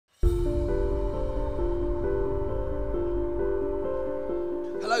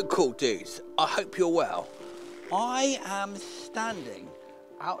Hello cool dudes, I hope you're well. I am standing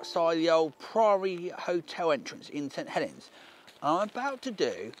outside the old Priory Hotel entrance in St Helens. I'm about to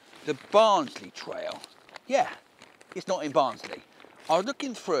do the Barnsley Trail. Yeah, it's not in Barnsley. I was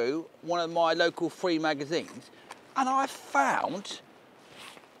looking through one of my local free magazines and I found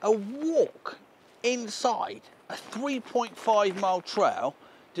a walk inside a 3.5 mile trail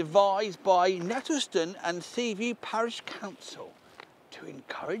devised by Nettlestone and Seaview Parish Council to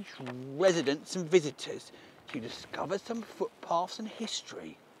encourage residents and visitors to discover some footpaths and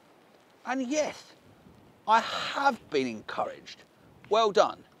history. And yes, I have been encouraged. Well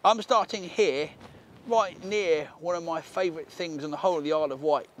done. I'm starting here, right near one of my favourite things on the whole of the Isle of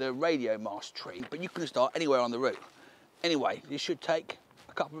Wight, the radio mast tree, but you can start anywhere on the route. Anyway, this should take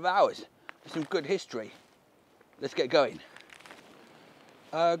a couple of hours. There's some good history. Let's get going.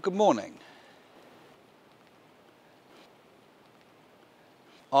 Good morning.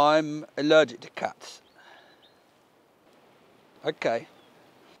 I'm allergic to cats. Okay.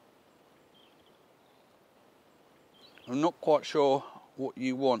 I'm not quite sure what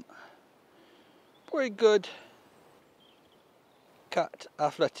you want. Pretty good. Cat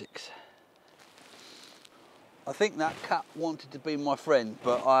athletics. I think that cat wanted to be my friend,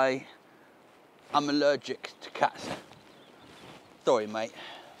 but I'm allergic to cats. Sorry, mate.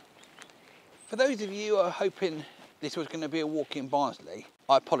 For those of you who are hoping this was going to be a walk in Barnsley,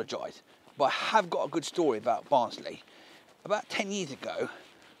 I apologise, but I have got a good story about Barnsley. About 10 years ago,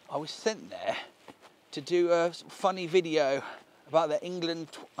 I was sent there to do a funny video about the England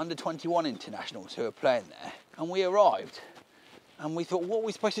under-21 internationals who were playing there. And we arrived and we thought, what are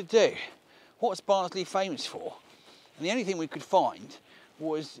we supposed to do? What's Barnsley famous for? And the only thing we could find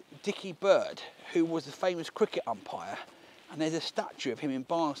was Dickie Bird, who was a famous cricket umpire, and there's a statue of him in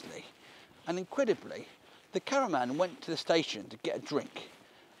Barnsley. And incredibly, the caravan went to the station to get a drink,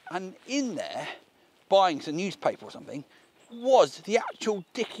 and in there, buying some newspaper or something, was the actual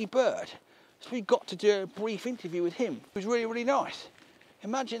Dickie Bird. So we got to do a brief interview with him. It was really, really nice.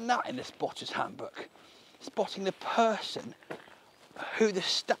 Imagine that in the spotter's handbook. Spotting the person who the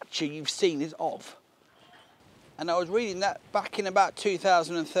statue you've seen is of. And I was reading that back in about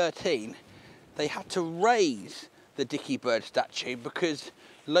 2013, they had to raise the Dickie Bird statue because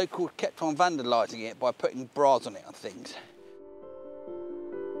locals kept on vandalising it by putting bras on it and things.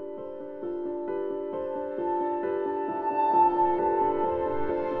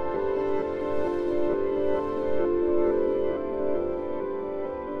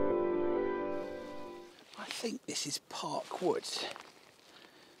 I think this is Park Woods.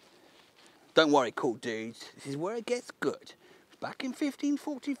 Don't worry, cool dudes, this is where it gets good. Back in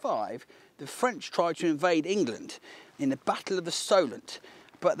 1545, the French tried to invade England in the Battle of the Solent,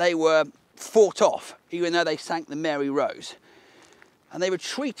 but they were fought off, even though they sank the Mary Rose. And they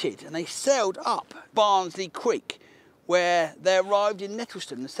retreated and they sailed up Barnsley Creek, where they arrived in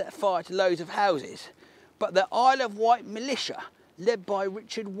Nettlestone and set fire to loads of houses. But the Isle of Wight militia, led by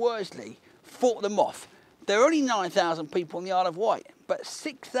Richard Worsley, fought them off. There were only 9,000 people on the Isle of Wight, but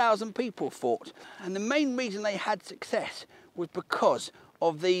 6,000 people fought. And the main reason they had success was because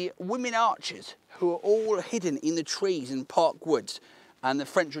of the women archers who were all hidden in the trees in Park Woods, and the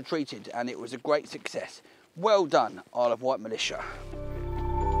French retreated and it was a great success. Well done, Isle of Wight militia.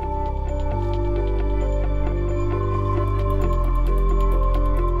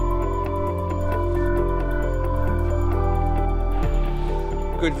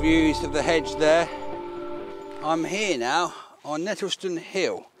 Good views of the hedge there. I'm here now on Nettlestone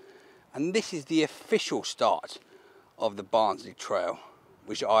Hill, and this is the official start of the Barnsley Trail,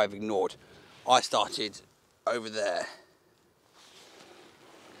 which I've ignored. I started over there.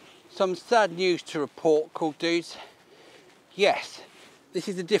 Some sad news to report, cool dudes. Yes, this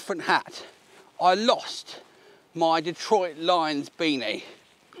is a different hat. I lost my Detroit Lions beanie.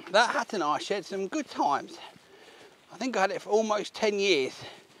 That hat and I shared some good times. I think I had it for almost 10 years.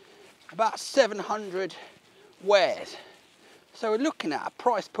 About 700 wears. So we're looking at a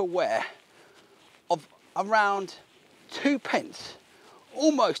price per wear of around 2p,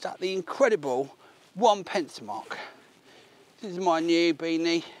 almost at the incredible 1p mark. This is my new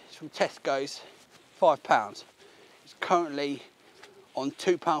beanie, it's from Tesco's, £5. It's currently on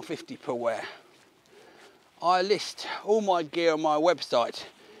 £2.50 per wear. I list all my gear on my website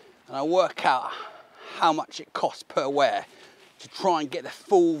and I work out how much it costs per wear to try and get the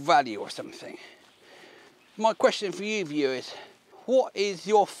full value or something. My question for you viewers, what is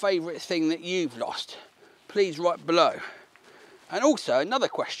your favourite thing that you've lost? Please write below. And also another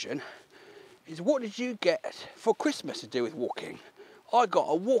question is, what did you get for Christmas to do with walking? I got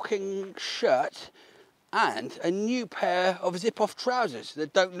a walking shirt and a new pair of zip-off trousers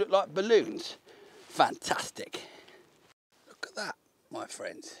that don't look like balloons. Fantastic. Look at that, my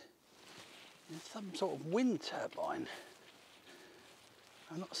friends. It's some sort of wind turbine.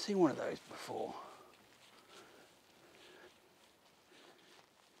 I've not seen one of those before.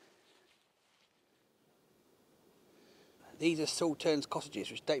 These are Salterns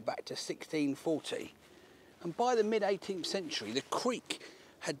cottages, which date back to 1640. And by the mid-18th century, the creek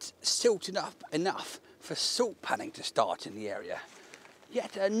had silted up enough for salt panning to start in the area.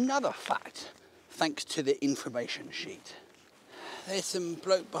 Yet another fact, thanks to the information sheet. There's some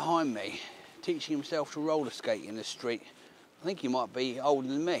bloke behind me teaching himself to roller skate in the street. I think he might be older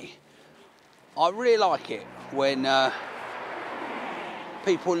than me. I really like it when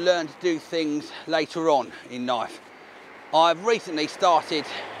people learn to do things later on in life. I've recently started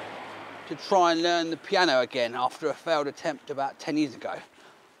to try and learn the piano again after a failed attempt about 10 years ago.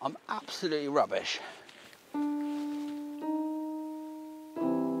 I'm absolutely rubbish.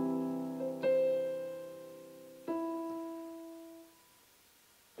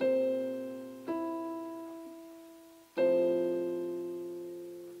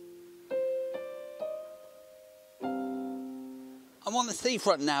 I'm on the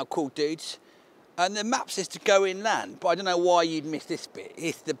seafront now, cool dudes, and the map says to go inland, but I don't know why you'd miss this bit.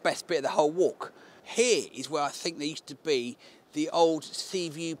 It's the best bit of the whole walk. Here is where I think there used to be the old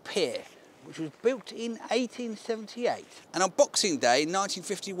Seaview Pier, which was built in 1878. And on Boxing Day in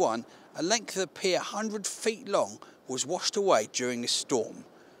 1951, a length of the pier 100 feet long was washed away during a storm.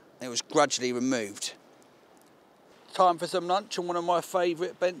 And it was gradually removed. Time for some lunch on one of my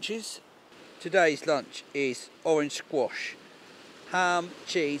favourite benches. Today's lunch is orange squash, ham,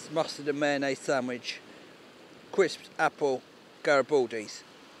 cheese, mustard and mayonnaise sandwich, crisps, apple, Garibaldis.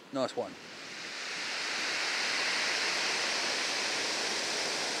 Nice one.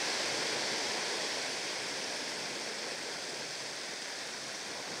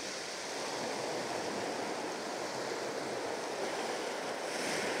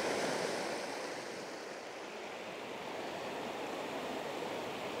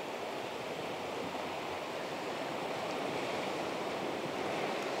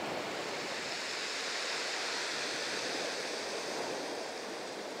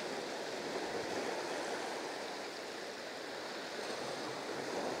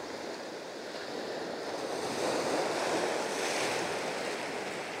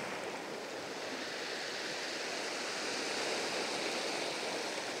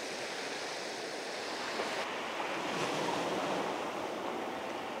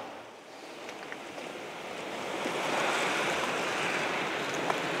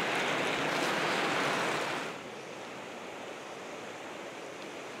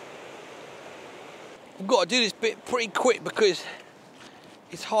 I've got to do this bit pretty quick because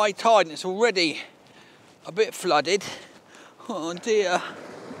it's high tide and it's already a bit flooded. Oh dear.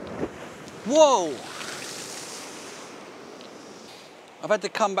 Whoa! I've had to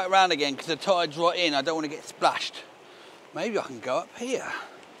come back round again because the tide's right in. I don't want to get splashed. Maybe I can go up here.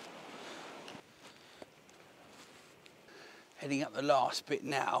 Heading up the last bit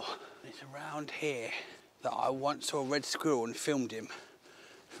now. It's around here that I once saw a red squirrel and filmed him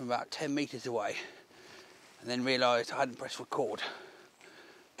from about 10 metres away. And then realised I hadn't pressed record.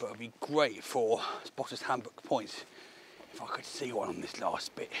 But it'd be great for Spotter's Handbook points if I could see one on this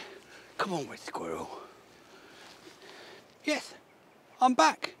last bit. Come on, red squirrel. Yes, I'm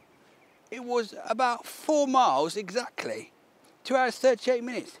back. It was about 4 miles exactly. 2 hours 38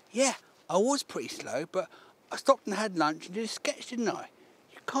 minutes. Yeah, I was pretty slow, but I stopped and had lunch and did a sketch, didn't I?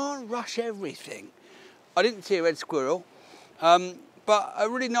 You can't rush everything. I didn't see a red squirrel, but a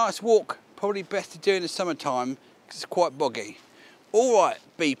really nice walk. Probably best to do in the summertime because it's quite boggy. All right,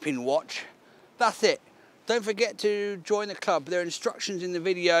 beeping watch. That's it. Don't forget to join the club. There are instructions in the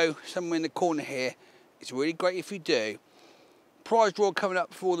video somewhere in the corner here. It's really great if you do. Prize draw coming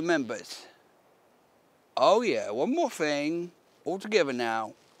up for all the members. Oh yeah, one more thing. All together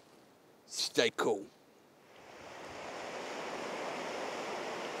now. Stay cool.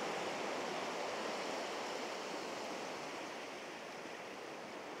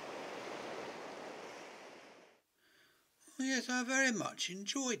 Yes, I very much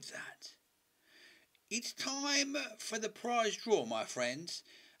enjoyed that. It's time for the prize draw, my friends.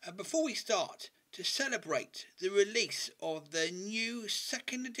 Before we start, to celebrate the release of the new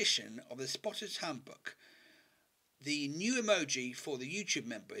 2nd edition of the Spotter's Handbook, the new emoji for the YouTube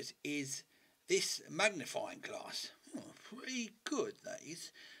members is this magnifying glass. Oh, pretty good, that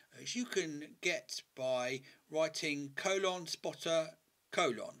is. As you can get by writing :spotter:.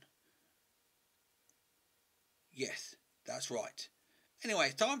 Yes. That's right. Anyway,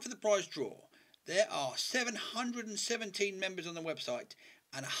 it's time for the prize draw. There are 717 members on the website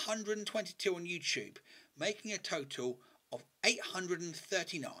and 122 on YouTube, making a total of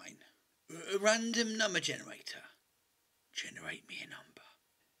 839. A random number generator. Generate me a number.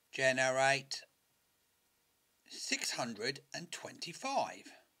 Generate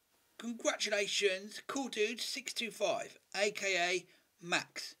 625. Congratulations, Cool Dude 625, aka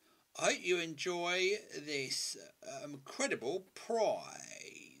Max. I hope you enjoy this incredible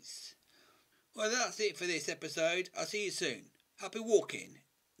prize. Well, that's it for this episode. I'll see you soon. Happy walking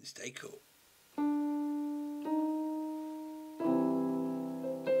and stay cool.